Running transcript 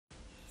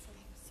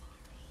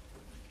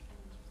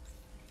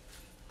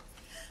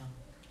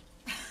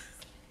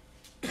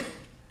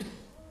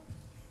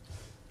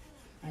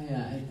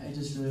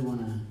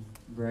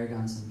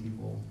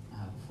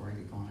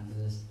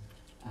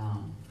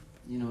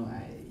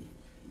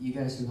you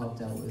guys who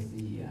helped out with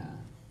the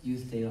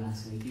youth day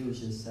last week, it was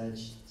just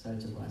such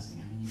a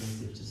blessing. I mean, you guys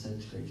did just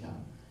such a great job.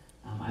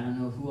 I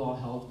don't know who all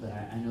helped, but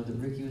I know that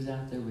Ricky was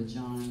out there with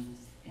John,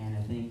 and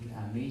I think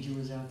Major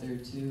was out there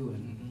too,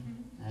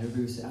 and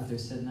everybody was out there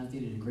setting up. They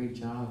did a great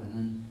job, and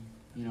then,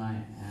 you know,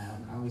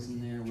 I was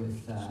in there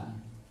with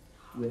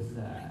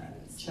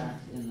Chuck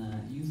in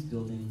the youth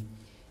building,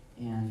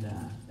 and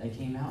I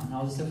came out, and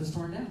all the stuff was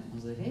torn down. I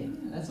was like, hey,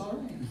 man, that's all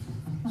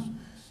right.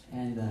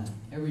 And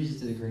everybody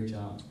just did a great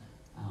job.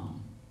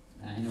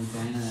 I know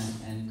Diana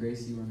and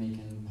Gracie were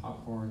making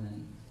popcorn,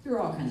 and there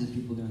were all kinds of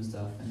people doing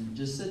stuff, and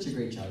just such a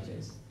great job,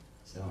 Jace.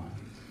 So,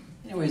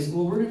 anyways,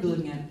 well, we're going to be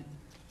looking at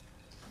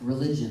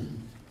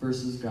religion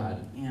versus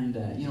God. And,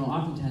 you know,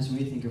 oftentimes when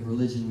we think of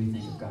religion, we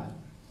think of God.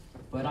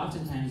 But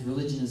oftentimes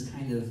religion is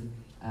kind of,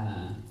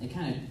 it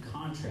kind of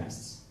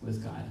contrasts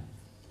with God.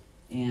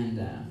 And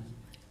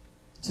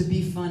to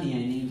be funny,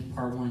 I named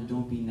part 1,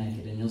 Don't Be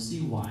Naked, and you'll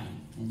see why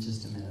in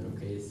just a minute,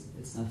 okay?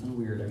 It's nothing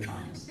weird, I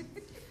promise.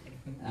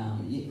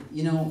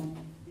 You know,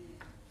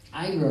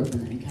 I grew up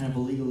in kind of a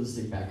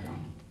legalistic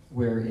background,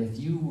 where if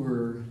you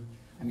were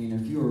a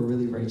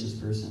really righteous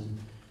person,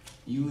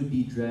 you would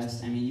be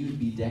dressed, you would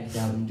be decked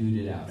out and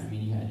duded out. I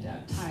mean, you had to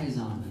have ties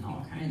on and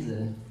all kinds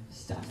of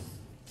stuff.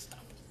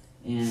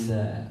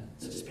 And,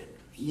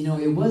 you know,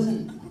 it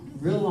wasn't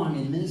real long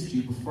in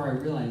ministry before I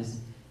realized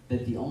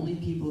that the only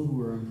people who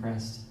were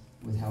impressed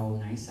with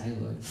how nice I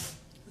looked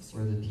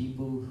were the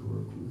people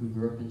who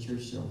grew up in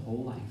church their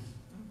whole life.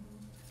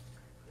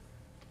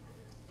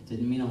 It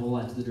didn't mean a whole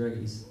lot to the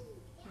druggies.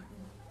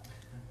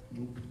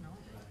 Nope.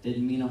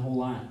 Didn't mean a whole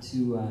lot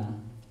to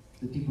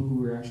the people who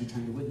were actually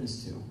trying to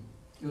witness to.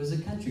 It was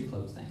a country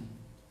club thing.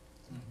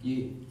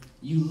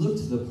 You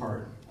looked the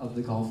part of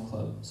the golf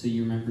club, so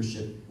your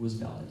membership was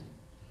valid.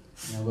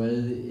 You know, but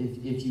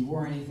if you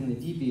wore anything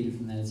that deviated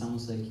from that, it's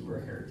almost like you were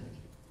a heretic.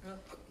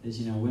 Because,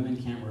 you know, women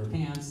can't wear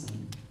pants,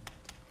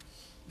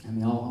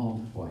 and oh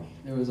boy,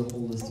 there was a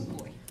whole list of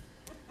them.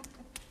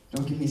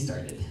 Don't get me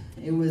started.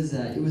 It was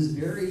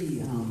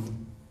very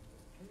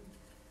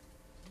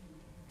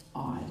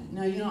odd.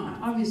 Now, you know,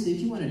 obviously,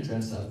 if you want to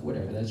dress up,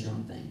 whatever, that's your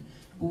own thing.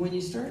 But when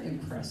you start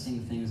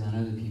impressing things on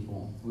other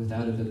people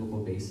without a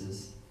biblical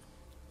basis,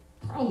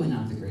 probably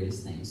not the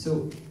greatest thing.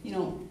 So, you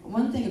know,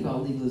 one thing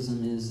about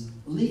legalism is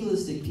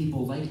legalistic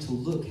people like to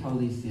look how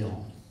they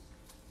feel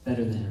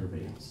better than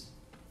everybody else.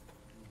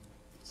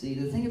 See,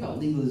 the thing about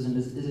legalism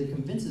is it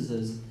convinces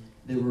us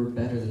that we're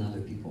better than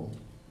other people.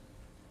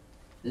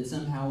 That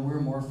somehow we're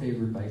more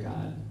favored by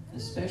God,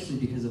 especially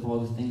because of all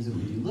the things that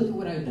we do. Look at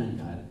what I've done,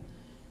 God.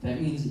 That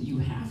means that you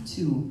have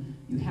to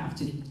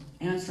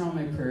answer all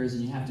my prayers,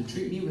 and you have to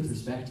treat me with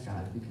respect,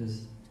 God,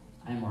 because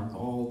I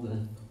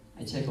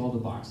check all the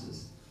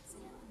boxes.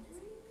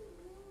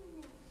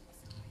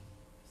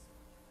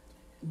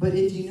 But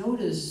if you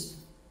notice,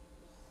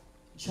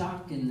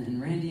 Chuck and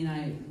Randy and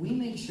I, we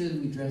make sure that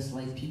we dress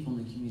like people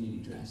in the community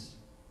dress.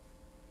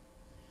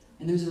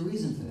 And there's a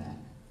reason for that.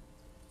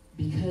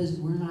 Because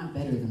we're not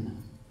better than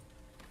them.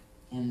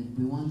 And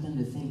we want them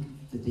to think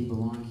that they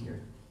belong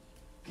here.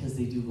 Because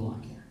they do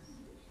belong here.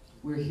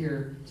 We're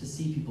here to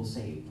see people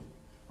saved.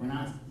 We're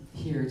not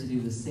here to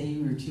do the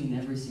same routine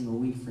every single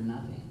week for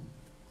nothing.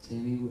 See,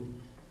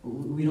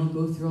 we don't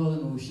go through all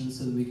the motions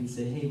so that we can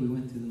say, hey, we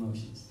went through the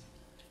motions.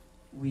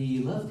 We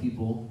love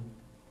people,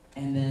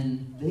 and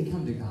then they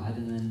come to God,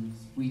 and then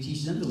we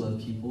teach them to love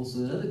people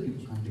so that other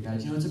people come to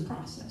God. You know, it's a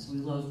process. We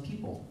love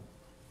people.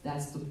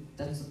 That's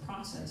the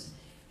process.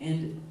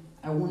 And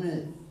I want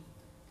to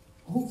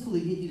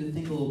hopefully get you to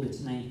think a little bit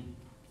tonight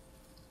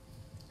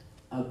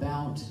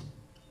about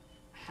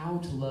how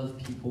to love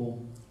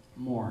people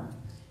more.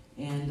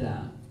 And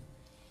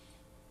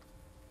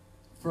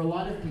for a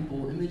lot of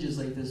people, images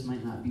like this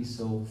might not be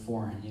so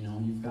foreign. You know,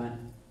 you've got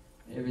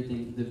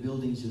everything, the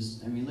building's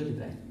just, look at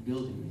that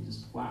building. You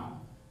just, wow,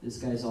 this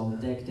guy's all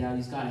decked out.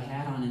 He's got a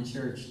hat on in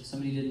church.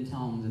 Somebody didn't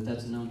tell him that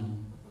that's a no-no.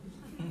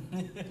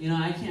 You know,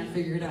 I can't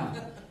figure it out.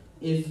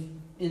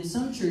 In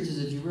some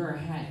churches, if you wear a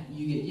hat,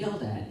 you get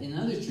yelled at. In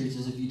other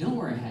churches, if you don't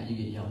wear a hat, you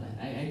get yelled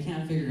at. I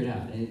can't figure it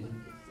out.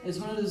 It's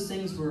one of those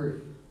things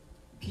where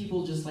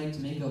people just like to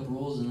make up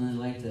rules and then they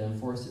like to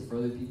enforce it for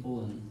other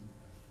people, and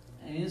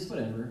it's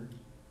whatever.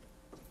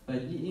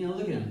 But, you know,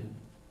 look at him.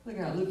 Look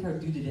how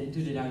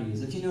duded out he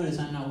is. If you notice,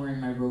 I'm not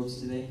wearing my robes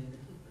today,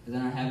 because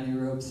I don't have any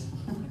robes.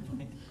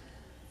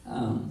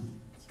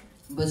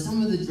 But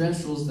some of the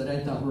dress rules that I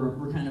thought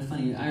were kind of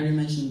funny. I already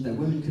mentioned that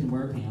women couldn't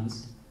wear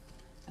pants.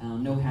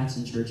 No hats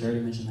in church, I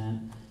already mentioned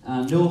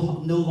that.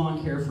 No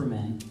long hair for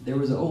men.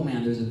 There's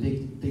a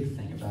big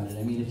thing about it.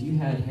 If you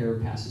had hair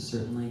past a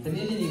certain length, it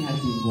didn't even have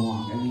to be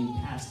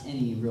long. Past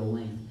any real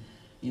length.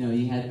 You know,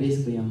 you had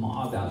basically a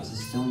mob out to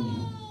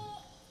stone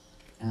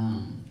you.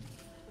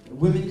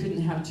 Women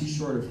couldn't have too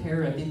short of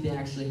hair. I think they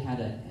actually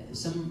had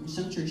some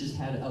churches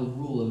had a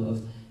rule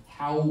of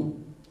how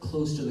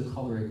close to the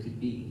collar it could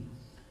be.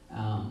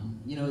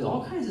 You know,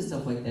 all kinds of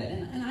stuff like that.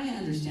 And I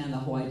understand the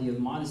whole idea of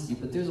modesty,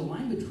 but there's a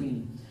line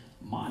between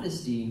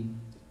modesty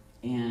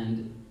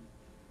and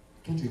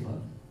country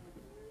club.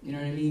 You know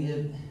what I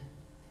mean?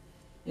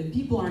 if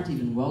people aren't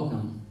even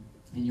welcome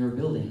in your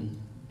building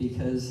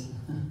because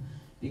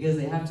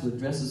they have to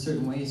dress a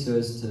certain way so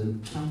as to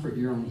comfort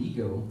your own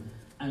ego,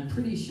 I'm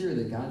pretty sure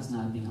that God's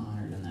not being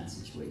honored in that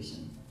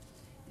situation.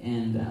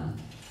 And,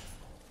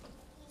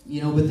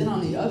 but then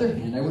on the other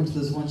hand, I went to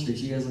this one church.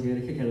 You guys will get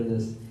a kick out of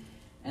this.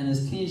 And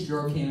this teenage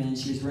girl came in, and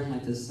she was wearing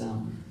like this,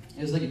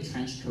 it was like a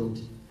trench coat.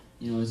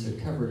 It's a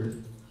covered her.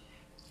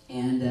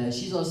 And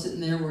she's all sitting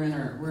there. We're in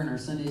our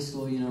Sunday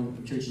school.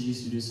 Churches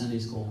used to do Sunday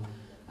school.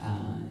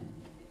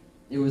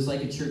 It was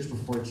like a church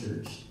before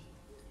church,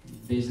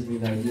 basically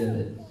the idea of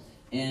it.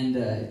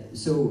 And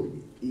so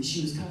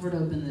she was covered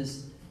up in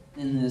this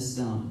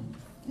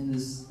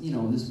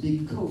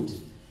big coat.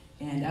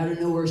 And out of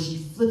nowhere, she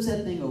flips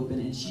that thing open,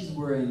 and she's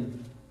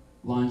wearing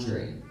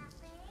lingerie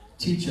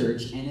to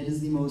church, and it is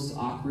the most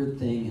awkward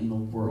thing in the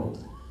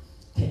world.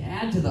 To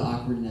add to the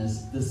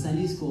awkwardness, the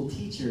Sunday school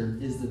teacher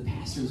is the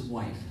pastor's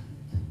wife.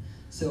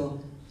 So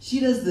she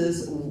does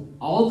this.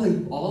 All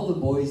the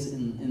boys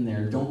in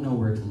there don't know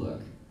where to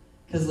look,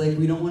 because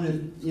we don't want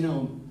to,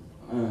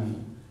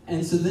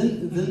 and so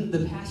then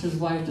the pastor's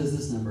wife does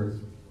this number.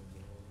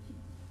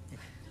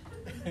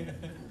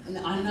 And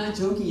I'm not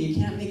joking. You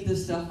can't make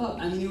this stuff up.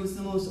 I mean, it was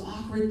the most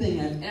awkward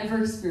thing I've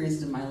ever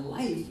experienced in my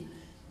life.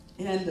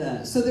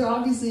 And so there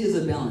obviously is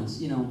a balance.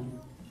 1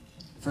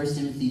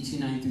 Timothy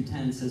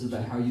 2:9-10 says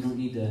about how you don't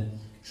need to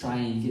try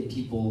and get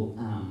people,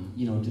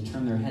 to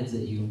turn their heads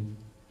at you.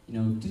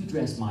 Do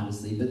dress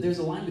modestly. But there's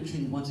a line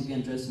between, once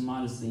again, dressing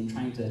modestly and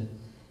trying to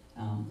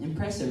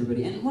impress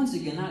everybody. And once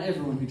again, not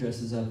everyone who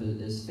dresses up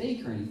is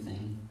fake or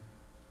anything.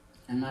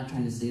 I'm not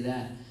trying to say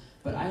that.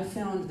 But I've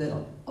found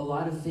that a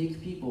lot of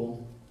fake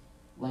people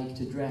like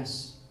to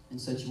dress in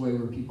such a way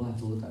where people have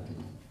to look up to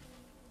them.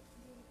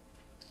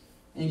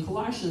 In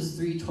Colossians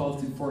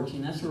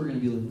 3:12-14, that's what we're going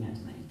to be looking at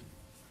tonight.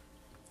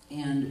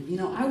 And,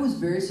 I was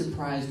very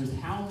surprised with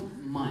how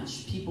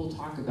much people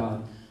talk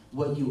about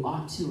what you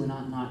ought to and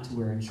ought not to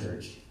wear in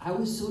church. I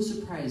was so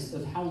surprised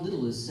of how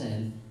little is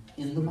said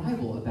in the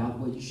Bible about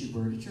what you should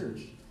wear to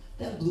church.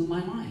 That blew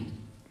my mind.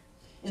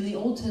 In the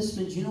Old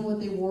Testament, do you know what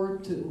they wore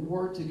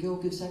to go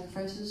give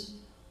sacrifices?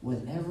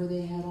 Whatever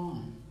they had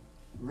on.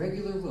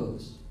 Regular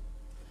clothes.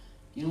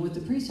 What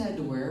the priests had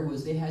to wear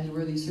was they had to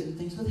wear these certain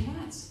things with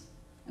hats.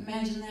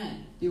 Imagine that.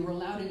 They were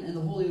allowed in the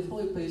Holy of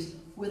Holy Place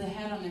with a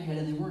hat on their head,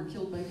 and they weren't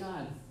killed by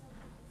God.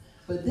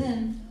 But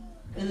then,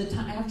 in the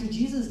time after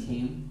Jesus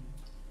came,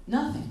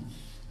 nothing.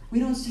 We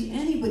don't see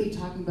anybody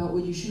talking about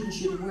what you should and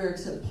shouldn't wear,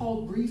 except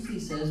Paul briefly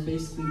says,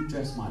 basically,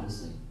 dress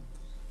modestly.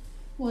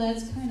 Well,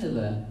 that's kind of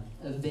a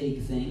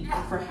vague thing.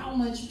 For how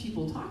much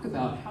people talk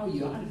about how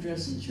you ought to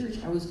dress in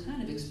church, I was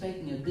kind of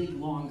expecting a big,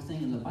 long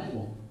thing in the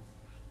Bible.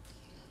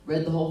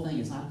 Read the whole thing.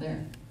 It's not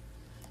there.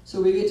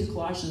 So we get to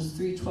Colossians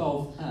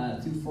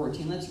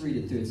 3:12-14. Let's read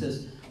it through. It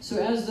says, "So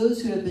as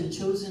those who have been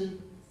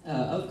chosen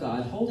of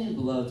God, holy and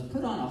beloved,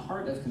 put on a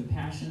heart of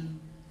compassion,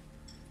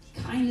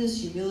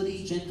 kindness,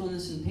 humility,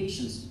 gentleness, and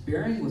patience,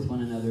 bearing with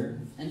one another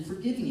and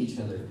forgiving each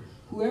other.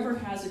 Whoever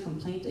has a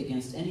complaint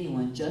against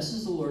anyone, just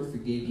as the Lord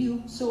forgave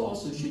you, so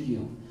also should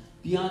you.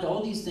 Beyond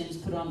all these things,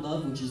 put on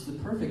love, which is the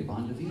perfect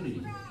bond of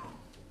unity."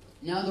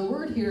 Now the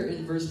word here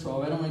in verse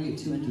 12, I don't want to get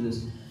too into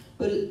this,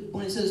 but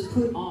when it says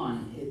put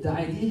on, the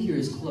idea here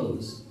is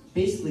clothes.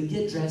 Basically,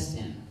 get dressed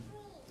in.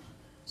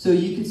 So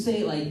you could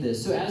say it like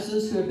this. So as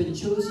those who have been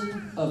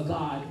chosen of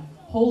God,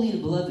 holy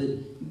and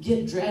beloved,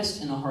 get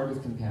dressed in a heart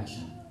of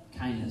compassion,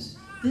 kindness.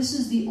 This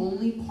is the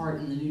only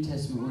part in the New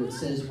Testament where it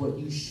says what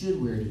you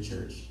should wear to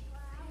church.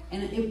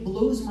 And it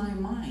blows my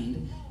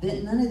mind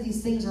that none of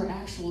these things are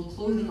actual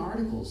clothing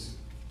articles.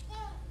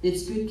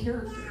 It's good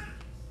character.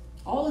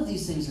 All of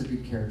these things are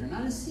good character.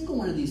 Not a single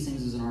one of these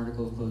things is an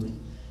article of clothing.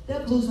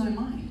 That blows my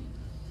mind.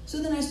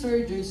 So then I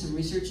started doing some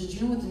research, and do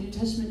you know what the New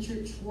Testament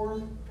church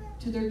wore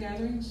to their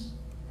gatherings?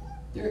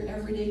 Their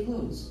everyday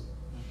clothes.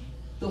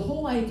 The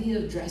whole idea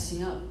of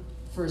dressing up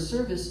for a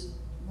service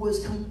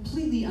was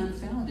completely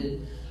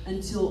unfounded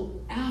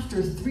until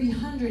after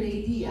 300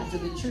 AD, after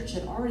the church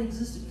had already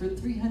existed for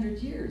 300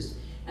 years.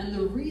 And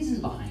the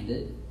reason behind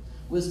it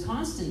was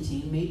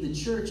Constantine made the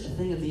church a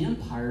thing of the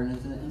empire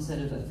instead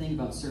of a thing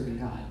about serving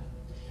God.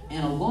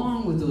 And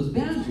along with those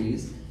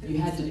boundaries, you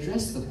had to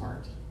dress the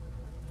part.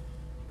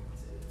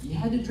 You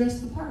had to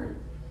dress the part.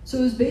 So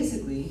it was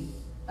basically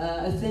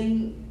a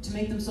thing to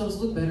make themselves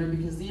look better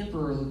because the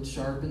emperor looked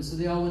sharp, and so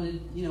they all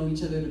wanted,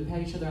 each other to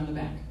pat each other on the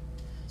back.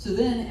 So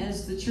then,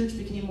 as the church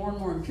became more and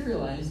more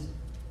imperialized,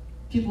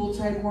 people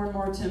tried more and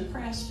more to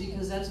impress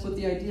because that's what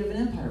the idea of an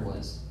empire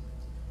was.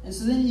 And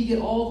so then you get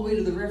all the way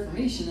to the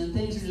Reformation, and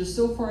things are just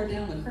so far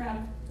down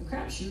the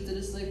crapshoot that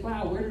it's like,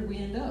 wow, where did we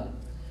end up?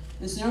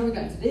 And so now we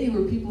got today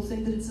where people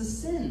think that it's a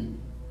sin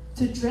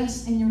to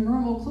dress in your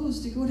normal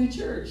clothes to go to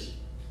church.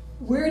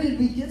 Where did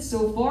we get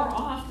so far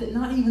off that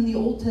not even the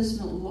Old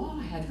Testament law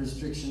had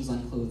restrictions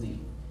on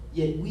clothing?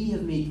 Yet we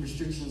have made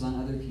restrictions on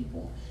other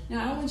people.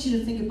 Now, I want you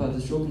to think about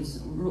this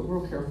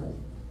real careful.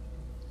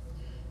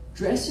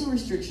 Dressing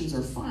restrictions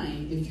are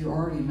fine if you're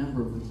already a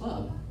member of the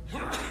club.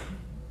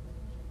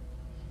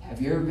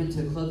 Have you ever been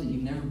to a club that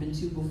you've never been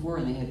to before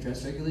and they had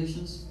dress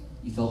regulations?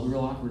 You felt real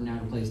awkward and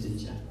out of place, didn't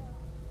you?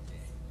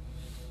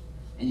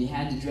 And you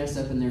had to dress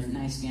up in their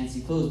nice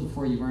fancy clothes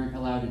before you weren't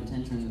allowed to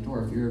enter in the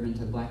door if you were ever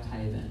into a black tie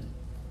event.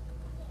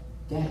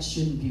 That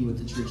shouldn't be what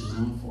the church is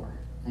known for.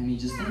 I mean,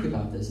 just think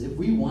about this. If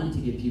we want to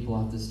get people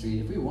off the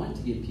street, if we want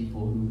to get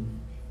people who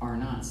are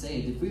not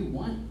saved, if we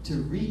want to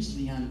reach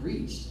the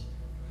unreached,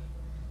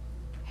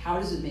 how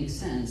does it make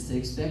sense to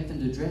expect them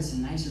to dress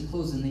in nicer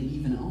clothes than they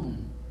even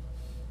own?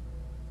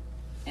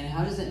 And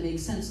how does that make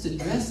sense to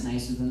dress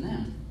nicer than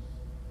them?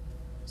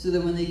 So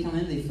that when they come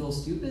in, they feel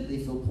stupid, they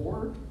feel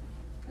poor?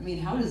 I mean,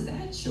 how does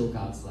that show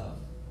God's love?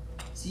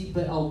 See,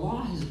 but a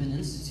law has been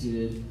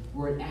instituted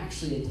where it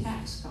actually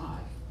attacks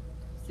God.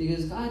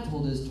 Because God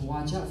told us to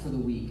watch out for the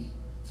weak,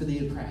 for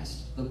the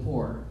oppressed, the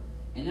poor.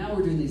 And now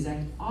we're doing the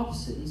exact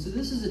opposite. And so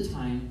this is a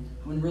time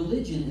when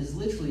religion is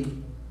literally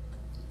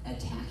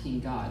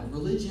attacking God.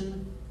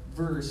 Religion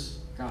versus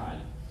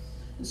God.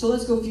 And so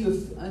let's go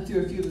through a few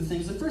of the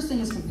things. The first thing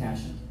is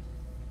compassion.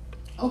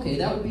 Okay,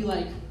 that would be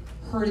like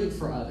hurting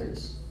for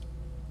others.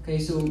 Okay,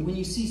 so when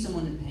you see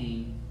someone in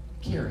pain,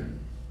 caring.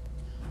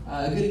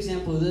 A good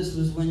example of this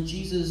was when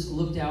Jesus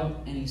looked out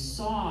and he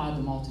saw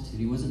the multitude.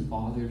 He wasn't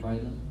bothered by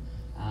them.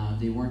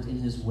 They weren't in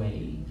his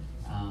way.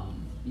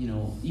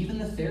 Even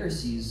the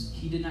Pharisees,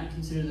 he did not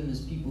consider them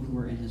as people who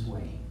were in his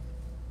way.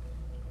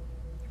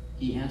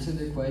 He answered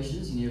their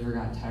questions. He never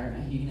got tired. I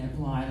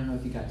don't know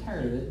if he got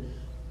tired of it,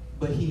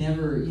 but he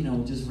never,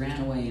 just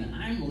ran away and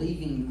I'm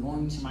leaving,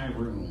 going to my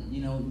room.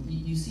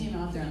 You see him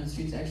out there on the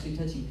streets actually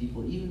touching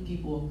people, even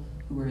people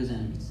who were his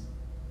enemies.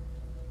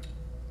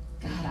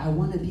 God, I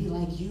want to be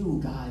like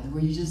you, God,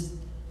 where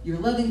you're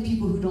loving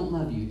people who don't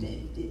love you.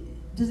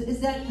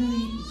 Is that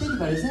really, think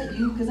about it, is that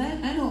you? Because I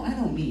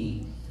know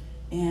me.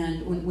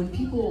 And when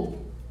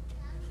people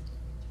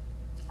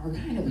are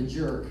kind of a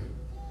jerk,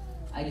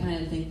 I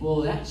kind of think,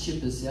 well, that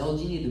ship has sailed,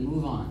 you need to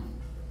move on.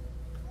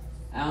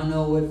 I don't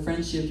know what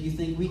friendship you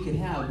think we could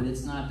have, but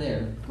it's not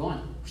there. Go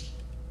on.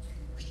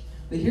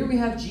 But here we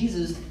have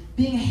Jesus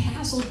being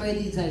hassled by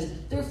these guys.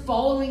 They're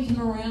following him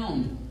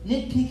around,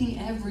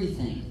 nitpicking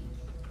everything.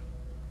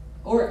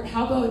 Or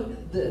how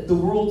about the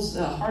world's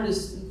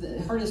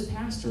hardest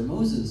pastor,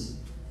 Moses?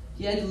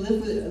 He had to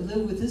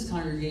live with his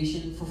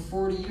congregation for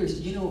 40 years.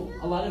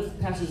 A lot of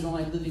pastors don't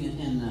like living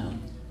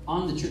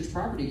on the church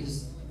property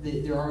because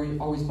they're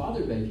always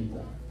bothered by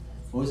people.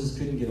 Moses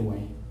couldn't get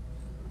away.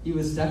 He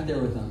was stuck there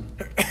with them.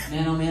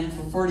 Man, oh man,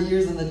 for 40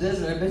 years in the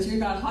desert, I bet you it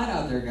got hot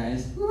out there,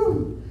 guys.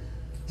 Woo!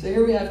 So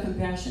here we have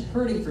compassion,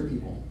 hurting for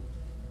people.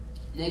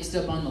 Next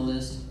up on the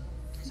list,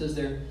 it says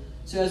there,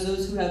 so as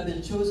those who have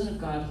been chosen of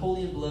God,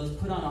 holy and beloved,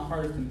 put on a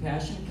heart of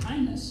compassion,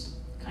 kindness.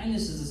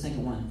 Kindness is the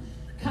second one.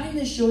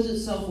 Kindness shows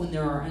itself when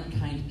there are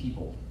unkind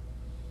people.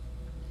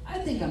 I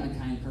think I'm a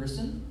kind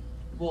person.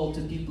 Well,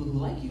 to people who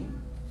like you.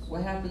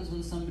 What happens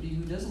when somebody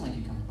who doesn't like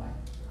you comes by?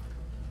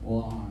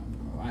 Well,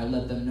 I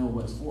let them know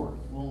what's for.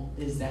 Well,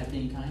 is that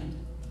being kind?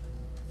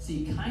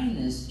 See,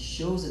 kindness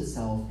shows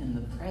itself in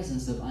the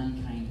presence of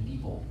unkind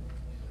people.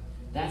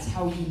 That's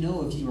how you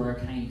know if you are a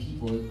kind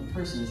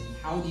person is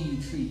how do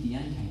you treat the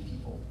unkind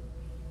people?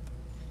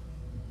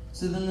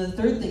 So then the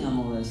third thing on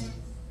the list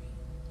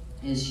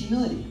is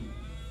humility.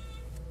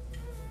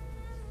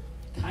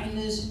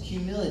 Kindness,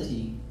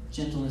 humility,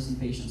 gentleness, and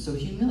patience. So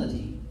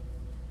humility.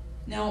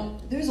 Now,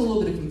 there's a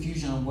little bit of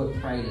confusion on what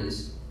pride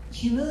is.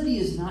 Humility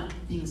is not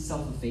being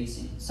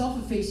self-effacing.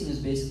 Self-effacing is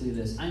basically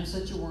this. I'm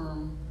such a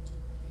worm.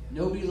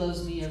 Nobody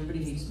loves me.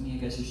 Everybody hates me. I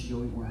guess I should go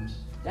eat worms.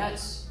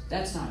 That's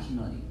not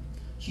humility.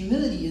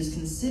 Humility is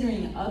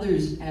considering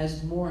others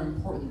as more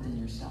important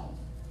than yourself.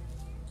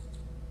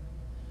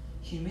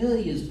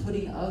 Humility is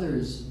putting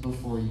others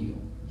before you.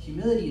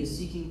 Humility is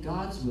seeking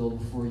God's will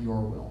before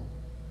your will.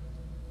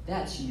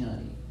 That's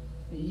humility.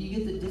 You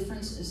get the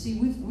difference? See,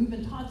 we've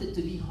been taught that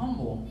to be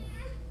humble,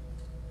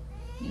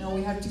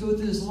 we have to go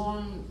through this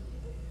long,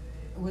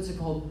 what's it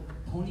called?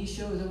 Pony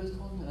show? Is that what it's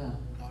called?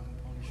 Dog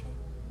and Pony Show.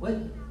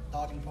 What?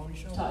 Dog and Pony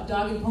Show?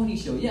 Dog and Pony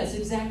Show. Yes,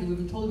 exactly. We've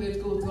been told we have to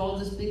go through all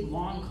this big,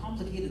 long,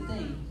 complicated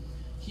thing.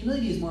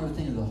 Humility is more of a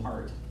thing of the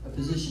heart, a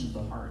position of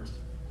the heart,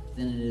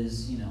 than it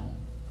is,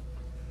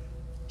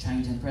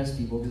 trying to impress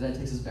people, because that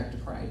takes us back to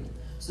pride.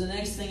 So the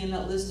next thing in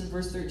that list in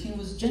verse 13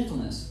 was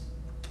gentleness.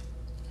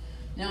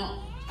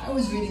 Now, I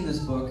was reading this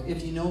book.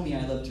 If you know me,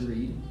 I love to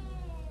read.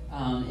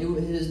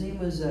 His name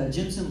was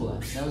Jim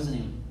Cymbala. That was the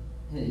name.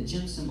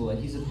 Jim Cymbala.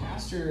 He's a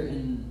pastor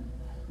in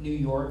New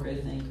York, I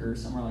think, or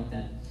somewhere like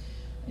that.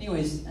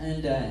 Anyways,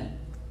 and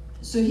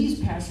so he's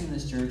pastoring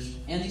this church,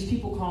 and these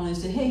people call and they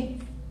say, hey,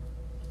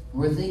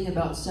 we're thinking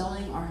about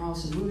selling our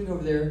house and moving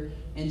over there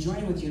and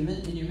joining with you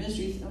in your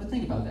ministry.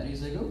 Think about that.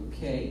 He's like,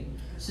 okay.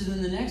 So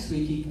then the next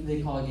week,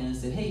 they call again and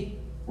say, hey,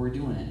 we're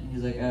doing it.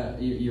 He's like,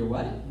 you're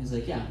what? He's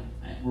like, yeah,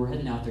 we're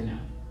heading out there now.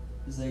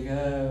 He's like,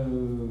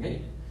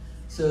 okay.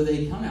 So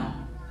they come out,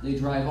 they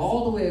drive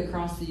all the way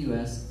across the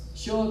U.S.,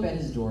 show up at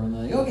his door, and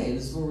they're like, okay,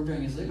 this is what we're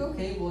doing. He's like,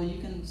 okay, well,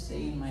 you can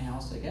stay in my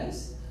house, I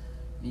guess.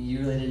 I mean, you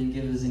really didn't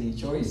give us any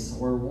choice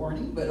or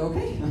warning, but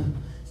okay.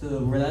 So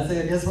that's,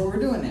 I guess, what we're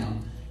doing now.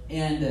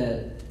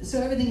 And so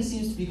everything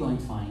seems to be going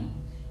fine.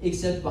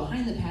 Except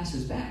behind the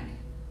pastor's back,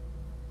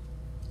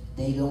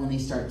 they go and they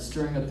start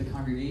stirring up the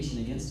congregation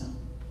against him,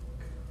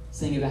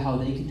 saying about how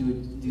they could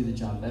do the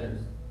job better,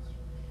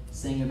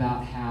 saying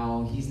about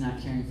how he's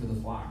not caring for the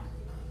flock,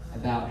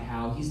 about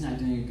how he's not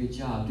doing a good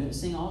job,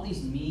 saying all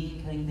these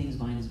mean, cutting things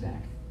behind his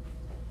back.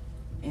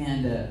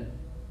 And,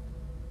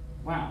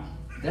 wow,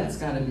 that's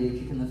got to be a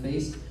kick in the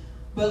face.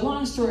 But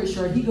long story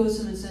short, he goes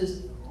to him and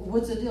says,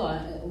 what's the deal?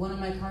 One of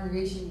my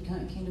congregation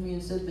came to me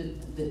and said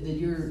that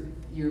you're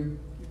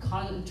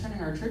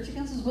turning our church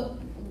against us.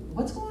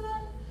 What's going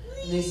on?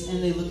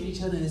 And they look at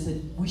each other and they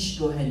said, we should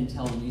go ahead and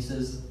tell him. He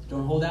says,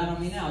 don't hold out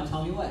on me now.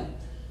 Tell me what.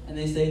 And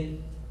they say,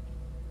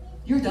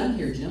 you're done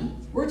here, Jim.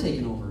 We're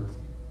taking over.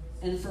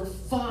 And for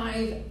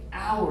 5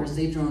 hours,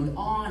 they droned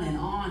on and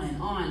on and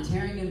on,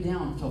 tearing him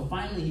down, until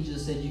finally he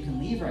just said, you can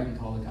leave or I can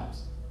call the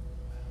cops.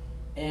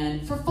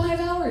 And for 5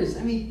 hours,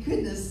 I mean,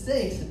 goodness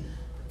sakes.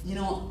 You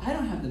know, I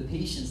don't have the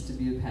patience to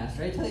be a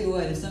pastor. I tell you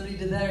what, if somebody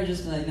did that, I'd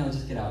just be like, no,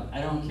 just get out.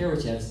 I don't care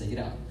what you have to say, get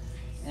out.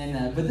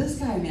 And but this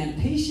guy, man,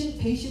 patient.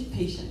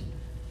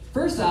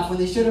 First off, when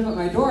they showed up at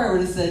my door, I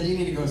would have said, you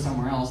need to go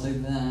somewhere else.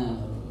 Like,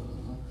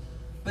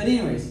 But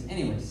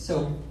anyways,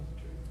 so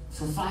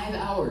for 5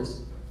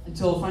 hours,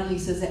 until finally he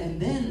says that,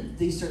 and then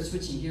they start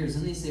switching gears,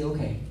 and they say,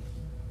 okay,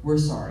 we're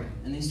sorry.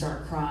 And they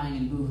start crying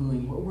and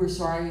boo-hooing. We're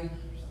sorry,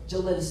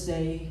 just let us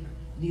stay.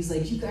 And he's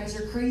like, you guys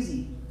are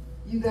crazy.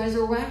 You guys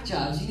are whack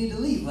jobs. You need to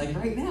leave, like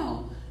right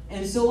now.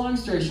 And so long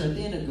story short,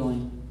 they end up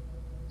going,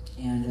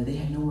 and they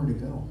had nowhere to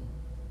go.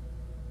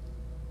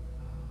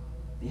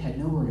 They had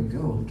nowhere to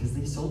go because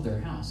they sold their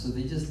house, so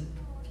they just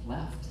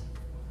left.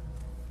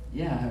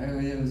 Yeah,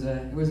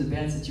 it was a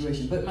bad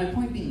situation. But my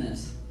point being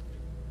this.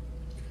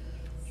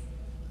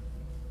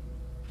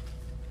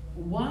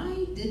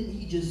 Why didn't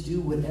he just do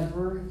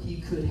whatever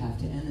he could have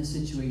to end the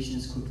situation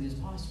as quickly as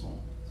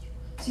possible?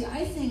 See,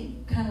 I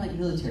think kind of like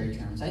military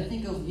terms. I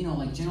think of,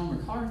 like General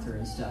MacArthur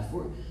and stuff.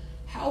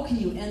 How can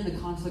you end the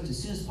conflict as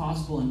soon as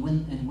possible and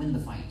win the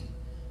fight?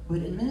 But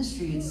in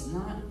ministry, it's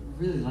not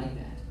really like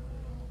that.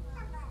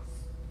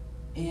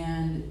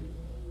 And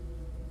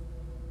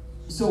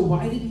so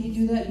why didn't he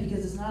do that?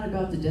 Because it's not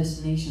about the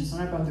destination. It's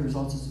not about the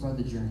results. It's about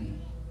the journey.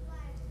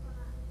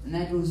 And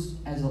that goes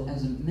as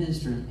a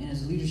minister and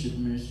as a leadership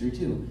minister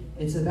too.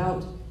 It's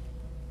about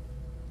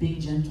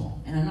being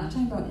gentle. And I'm not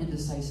talking about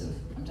indecisive.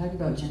 I'm talking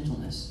about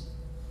gentleness.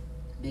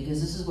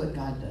 Because this is what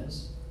God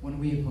does when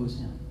we oppose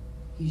him.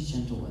 He's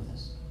gentle with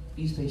us.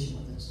 He's patient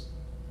with us.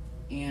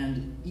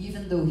 And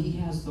even though he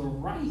has the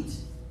right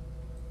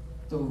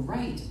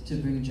to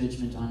bring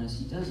judgment on us,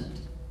 he doesn't.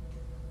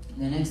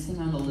 The next thing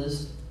on the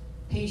list,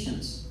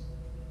 patience.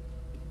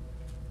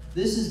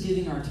 This is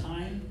giving our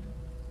time,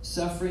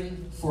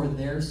 suffering for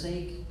their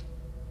sake.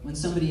 When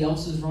somebody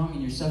else is wrong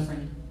and you're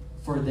suffering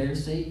for their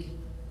sake,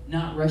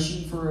 not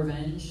rushing for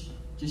revenge,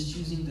 just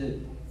choosing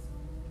to,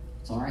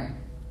 it's all right.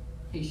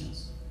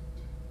 Patience.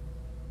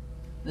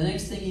 The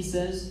next thing he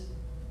says,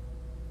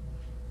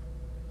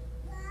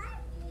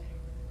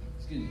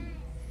 excuse me,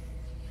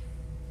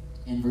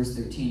 in verse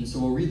 13. So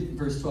we'll read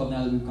verse 12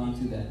 now that we've gone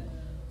through that.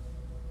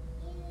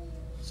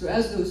 So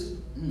as those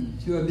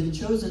who have been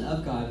chosen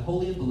of God,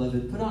 holy and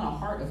beloved, put on a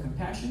heart of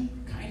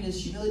compassion,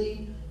 kindness,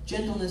 humility,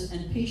 gentleness,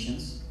 and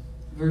patience.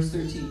 Verse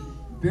 13,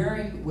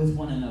 bearing with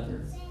one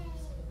another.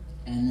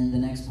 And then the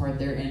next part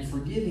there, and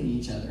forgiving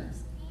each other.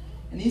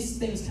 And these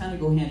things kind of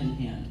go hand in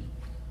hand.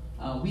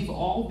 We've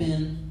all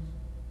been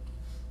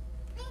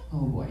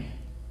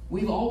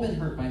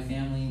hurt by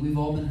family. We've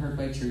all been hurt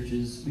by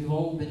churches. We've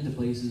all been to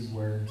places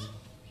where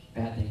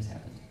bad things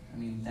happened. I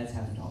mean, that's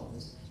happened to all of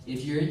us.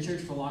 If you're in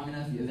church for long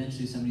enough,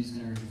 eventually somebody's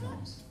going to hurt your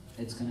feelings.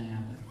 It's going to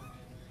happen.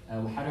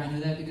 How do I know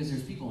that? Because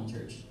there's people in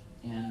church,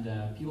 and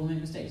people make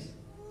mistakes.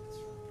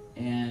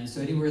 And so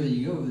anywhere that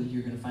you go,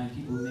 you're going to find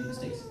people who make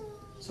mistakes.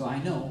 So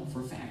I know for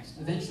a fact,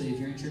 eventually, if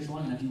you're in church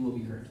long enough, you will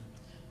be hurt.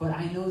 But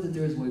I know that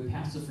there is a way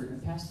past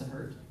the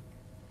hurt,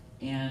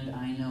 and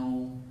I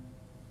know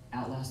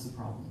outlast the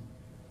problem.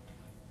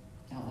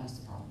 Outlast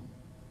the problem.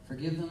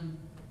 Forgive them.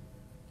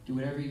 Do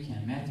whatever you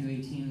can. Matthew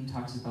 18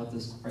 talks about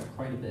this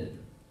quite a bit.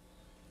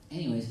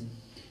 Anyways,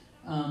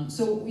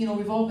 so,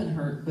 we've all been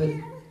hurt, but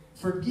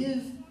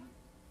forgive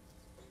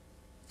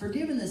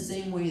in the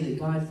same way that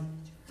God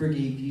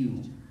forgave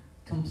you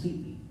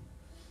completely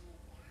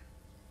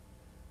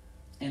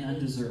and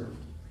undeserved.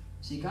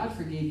 See, God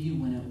forgave you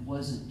when it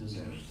wasn't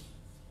deserved.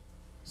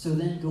 So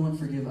then go and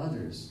forgive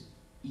others,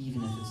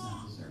 even if it's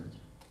not deserved.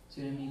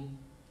 See what I mean?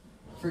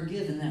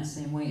 Forgive in that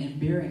same way, and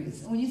bearing.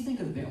 When I think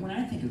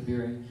of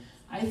bearing,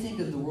 I think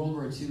of the World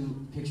War II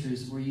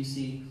pictures where you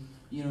see,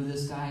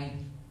 this guy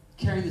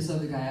carrying this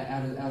other guy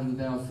out of the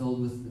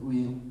battlefield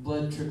with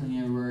blood trickling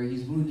everywhere.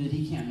 He's wounded.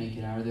 He can't make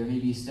it out of there.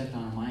 Maybe he stepped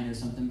on a mine or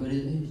something. But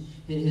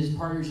his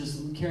partner's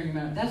just carrying him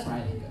out. That's what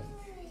I think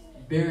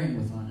of. Bearing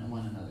with one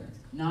another.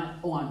 Not,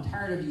 I'm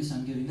tired of you, so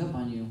I'm giving up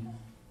on you.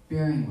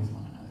 Bearing with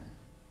one another.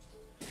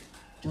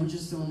 Don't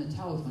just throw in the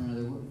towel with one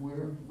another.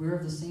 We're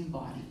of the same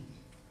body.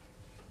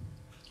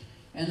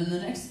 And then the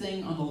next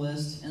thing on the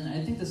list, and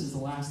I think this is the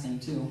last thing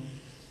too,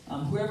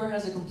 Whoever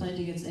has a complaint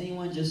against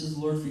anyone, just as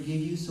the Lord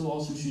forgave you, so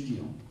also should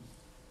you.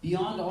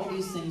 Beyond all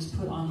these things,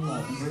 put on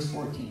love. In verse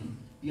 14.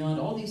 Beyond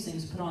all these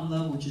things, put on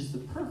love, which is the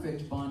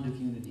perfect bond of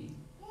unity.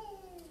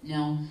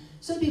 Now,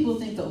 some people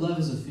think that love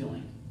is a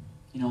feeling.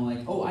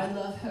 Like, oh, I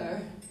love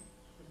her.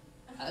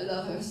 I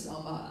love her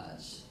so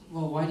much.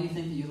 Well, why do you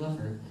think that you love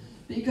her?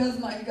 Because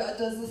my gut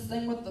does this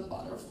thing with the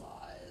butterflies.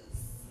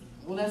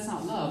 Well, that's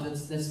not love.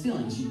 That's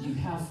feelings. You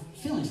have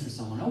feelings for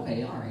someone.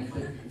 Okay, all right,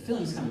 but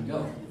feelings come and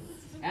go.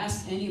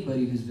 Ask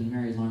anybody who's been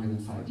married longer than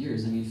 5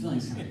 years.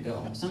 Feelings come and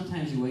go.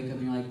 Sometimes you wake up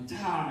and you're like,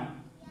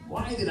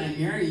 why did I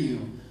marry you?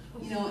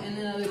 And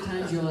then other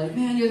times you're like,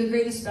 man, you're the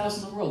greatest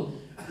spouse in the world.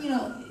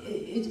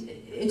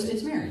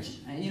 It's marriage.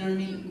 You know what I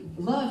mean?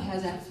 Love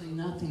has absolutely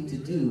nothing to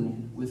do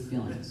with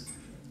feelings.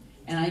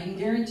 And I can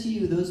guarantee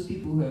you those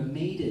people who have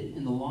made it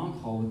in the long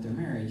haul with their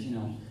marriage,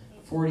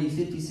 40,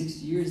 50,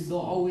 60 years, they'll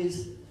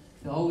always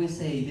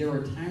say, there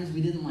were times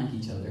we didn't like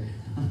each other.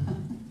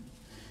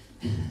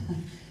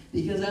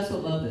 Because that's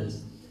what love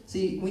is.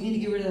 See, we need to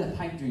get rid of that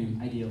pipe dream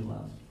idea of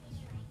love.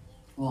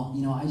 Well,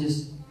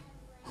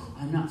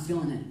 I'm not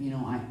feeling it.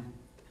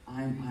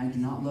 I do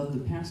not love the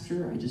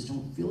pastor. I just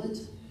don't feel it.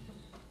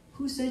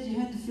 Who said you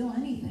had to feel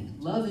anything?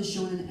 Love is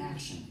shown in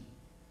action.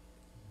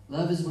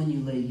 Love is when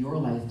you lay your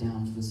life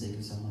down for the sake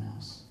of someone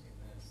else.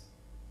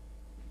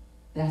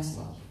 That's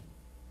love.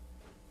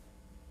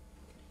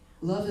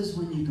 Love is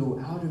when you go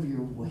out of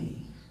your way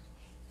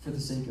for the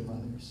sake of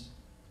others.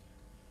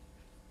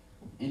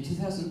 In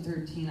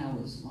 2013, I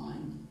was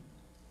lying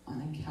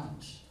on a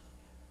couch,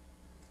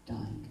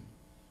 dying.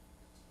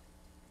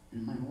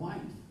 And my wife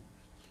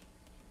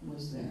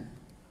was there.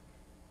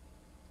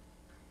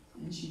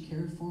 And she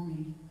cared for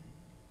me.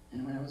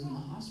 And when I was in the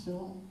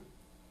hospital,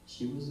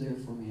 she was there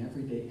for me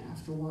every day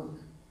after work.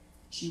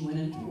 She went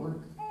into work,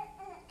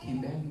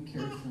 came back and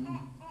cared for me,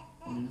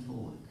 went into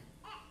work.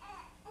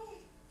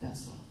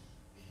 That's love.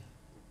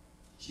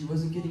 She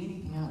wasn't getting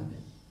anything out of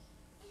it.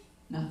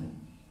 Nothing.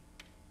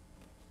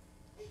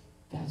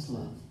 That's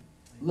love.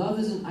 Love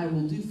isn't I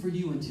will do for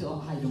you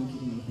until I don't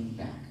get anything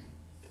back.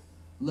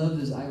 Love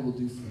is I will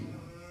do for you.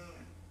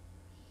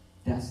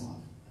 That's love.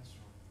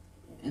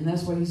 And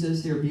that's why he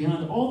says here,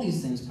 beyond all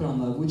these things, put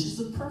on love, which is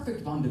the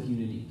perfect bond of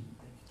unity.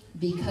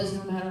 Because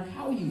no matter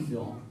how you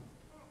feel,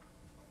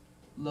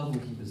 love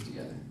will keep us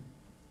together.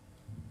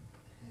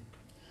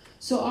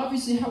 So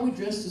obviously how we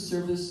dress to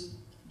service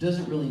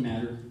doesn't really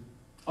matter,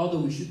 although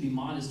we should be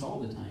modest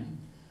all the time.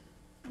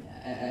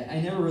 I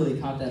never really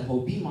caught that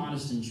whole be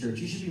modest in church.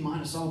 You should be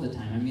modest all the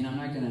time. I'm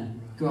not going to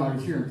go out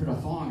of here and put a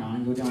thong on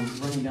and go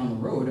running down the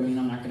road.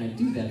 I'm not going to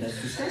do that.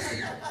 That's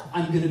disgusting.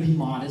 I'm going to be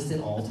modest at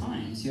all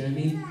times. You know what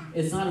I mean?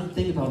 It's not a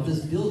thing about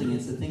this building.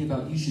 It's a thing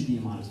about you should be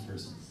a modest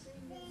person.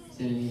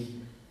 See what I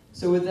mean?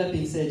 So with that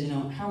being said,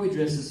 how we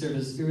dress to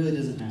service, it really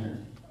doesn't matter.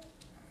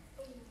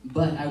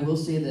 But I will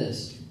say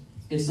this.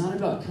 It's not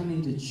about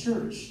coming to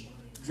church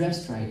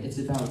dressed right. It's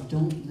about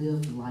don't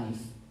live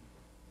life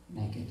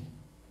naked.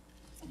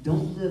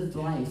 Don't live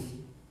life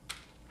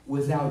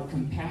without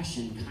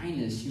compassion,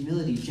 kindness,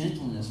 humility,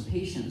 gentleness,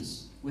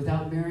 patience,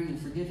 without bearing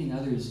and forgiving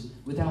others,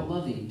 without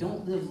loving.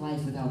 Don't live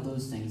life without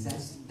those things.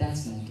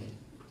 That's naked.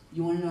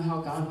 You want to know how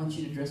God wants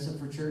you to dress up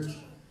for church?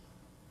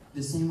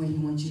 The same way he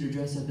wants you to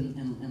dress up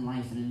in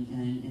life and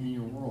in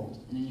your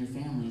world and in your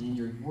family and in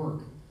your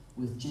work,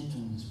 with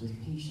gentleness,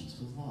 with patience,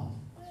 with love.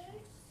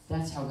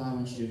 That's how God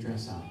wants you to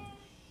dress up.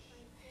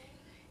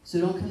 So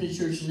don't come to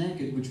church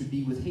naked, which would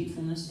be with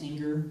hatefulness,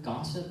 anger,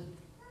 gossip.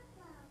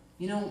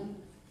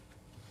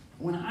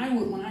 When I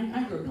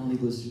grew up in a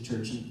legalistic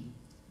church, and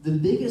the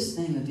biggest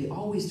thing that they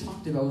always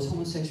talked about was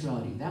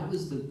homosexuality. That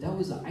was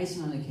the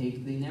icing on the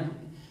cake.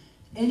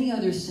 Any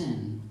other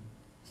sin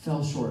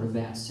fell short of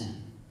that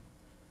sin.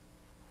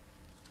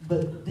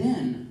 But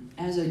then,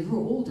 as I grew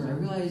older, I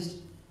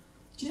realized,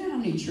 do you know how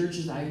many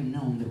churches I've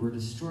known that were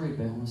destroyed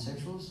by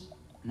homosexuals?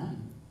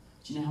 None.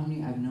 Do you know how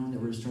many I've known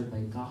that were destroyed by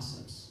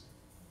gossips?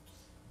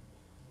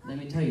 Let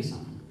me tell you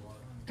something.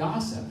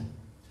 Gossip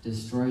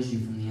destroys you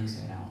from the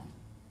inside out.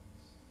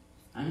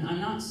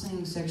 I'm not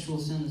saying sexual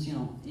sins,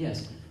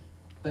 yes.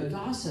 But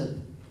gossip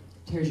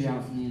tears you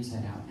out from the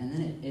inside out. And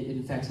then it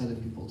infects other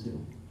people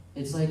too.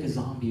 It's like a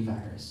zombie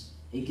virus.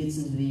 It gets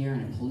into the air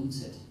and it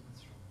pollutes it.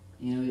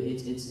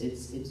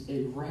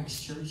 It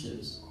wrecks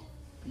churches.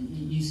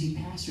 You see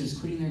pastors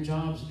quitting their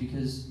jobs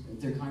because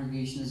their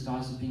congregation is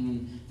gossiping,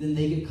 and then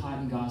they get caught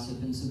in gossip,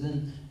 and so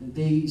then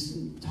they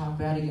talk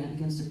bad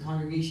against the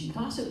congregation.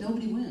 Gossip,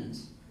 nobody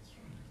wins.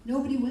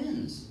 Nobody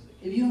wins.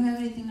 If you don't have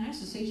anything nice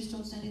to say, just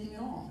don't say anything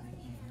at all.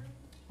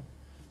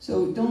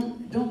 So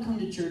don't come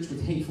to church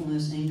with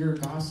hatefulness, anger,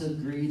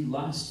 gossip, greed,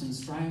 lust, and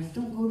strife.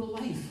 Don't go to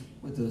life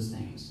with those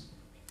things.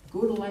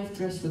 Go to life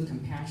dressed with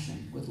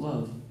compassion, with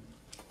love.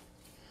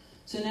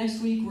 So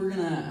next week, we're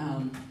going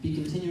to be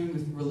continuing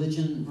with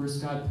Religion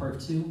versus God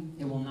Part 2.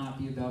 It will not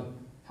be about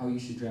how you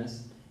should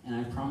dress. And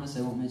I promise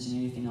I won't mention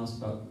anything else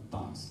about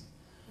thongs.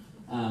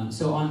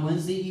 So on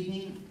Wednesday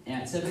evening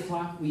at 7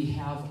 o'clock, we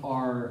have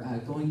our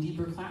Going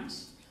Deeper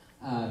class.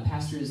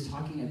 Pastor is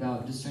talking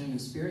about discerning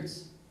of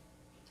spirits.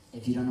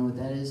 If you don't know what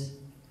that is,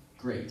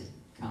 great,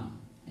 come,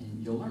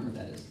 and you'll learn what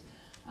that is.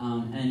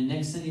 And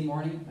next Sunday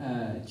morning,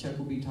 Chuck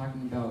will be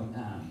talking about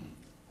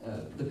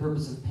the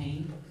purpose of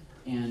pain,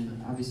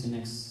 and obviously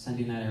next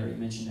Sunday night I already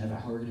mentioned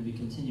about how we're going to be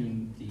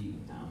continuing the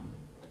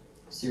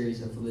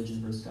series of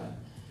Religion versus God.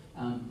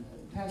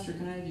 Pastor,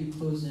 can I have you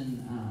close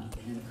in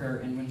prayer?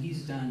 And when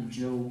he's done,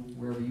 Joe,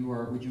 wherever you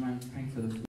are, would you mind praying for the